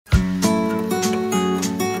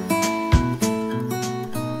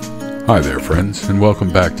Hi there friends, and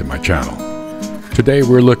welcome back to my channel. Today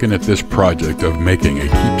we're looking at this project of making a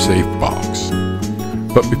keepsafe box.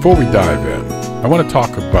 But before we dive in, I want to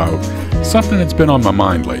talk about something that's been on my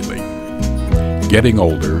mind lately. Getting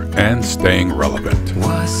older and staying relevant.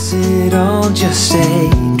 Was it all just a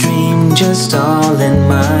dream, just all in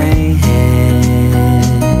my head?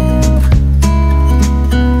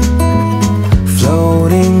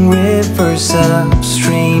 Floating rivers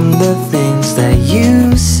upstream, the things that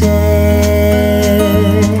you said.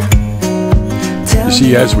 You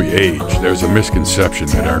see, as we age, there's a misconception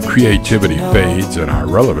that our creativity fades and our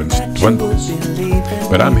relevance dwindles.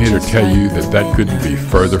 But I'm here to tell you that that couldn't be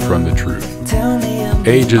further from the truth.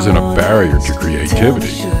 Age isn't a barrier to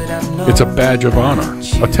creativity. It's a badge of honor,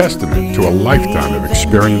 a testament to a lifetime of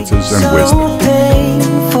experiences and wisdom.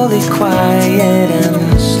 Painfully quiet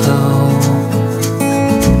and slow.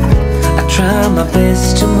 I try my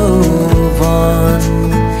best to move on,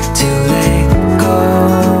 to let go.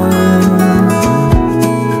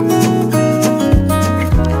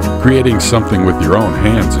 Creating something with your own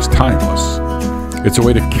hands is timeless. It's a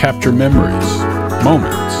way to capture memories,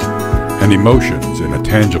 moments, and emotions in a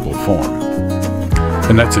tangible form.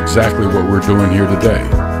 And that's exactly what we're doing here today.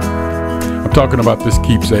 I'm talking about this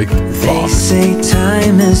keepsake box. They say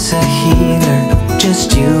time is a healer,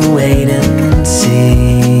 just you wait and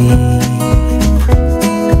see.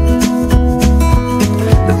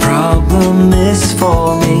 The problem is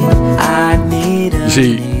for me, I need a... You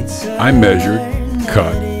see, I measured,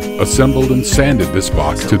 cut, assembled and sanded this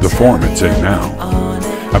box to the form it's in now.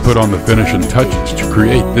 I put on the finishing touches to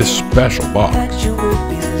create this special box.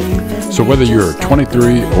 So whether you're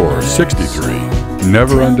 23 or 63,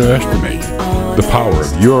 never underestimate the power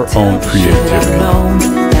of your own creativity.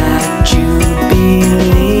 That you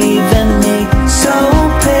believe in me, so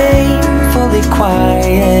painfully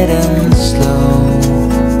quiet and slow.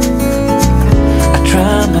 I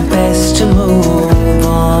try my best to move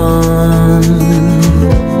on.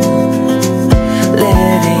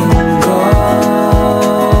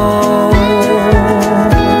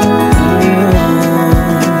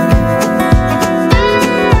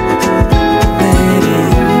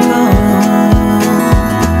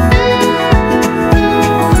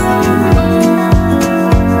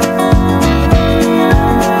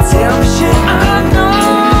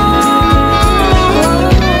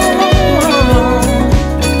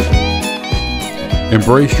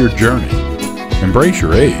 Embrace your journey, embrace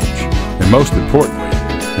your age, and most importantly,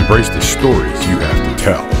 embrace the stories you have to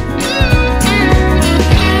tell.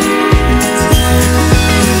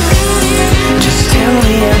 Just tell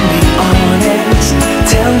me and be honest.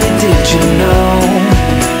 Tell me, did you know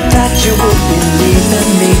that you would believe in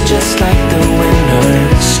me just like the winter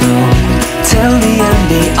snow? Tell me and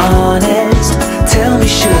be honest. Tell me,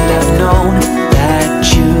 should have known that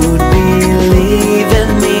you'd believe in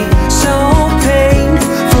me. So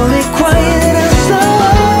painfully quiet and slow.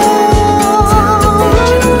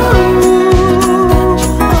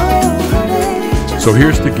 So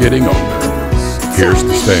here's to getting older, here's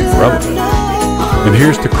to staying relevant, and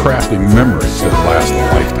here's to crafting memories that last a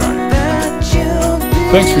lifetime.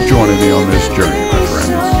 Thanks for joining me on this journey, my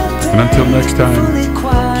friends. And until next time,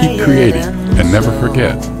 keep creating and never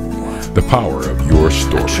forget the power of your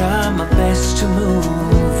story. I try my best to move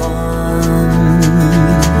on.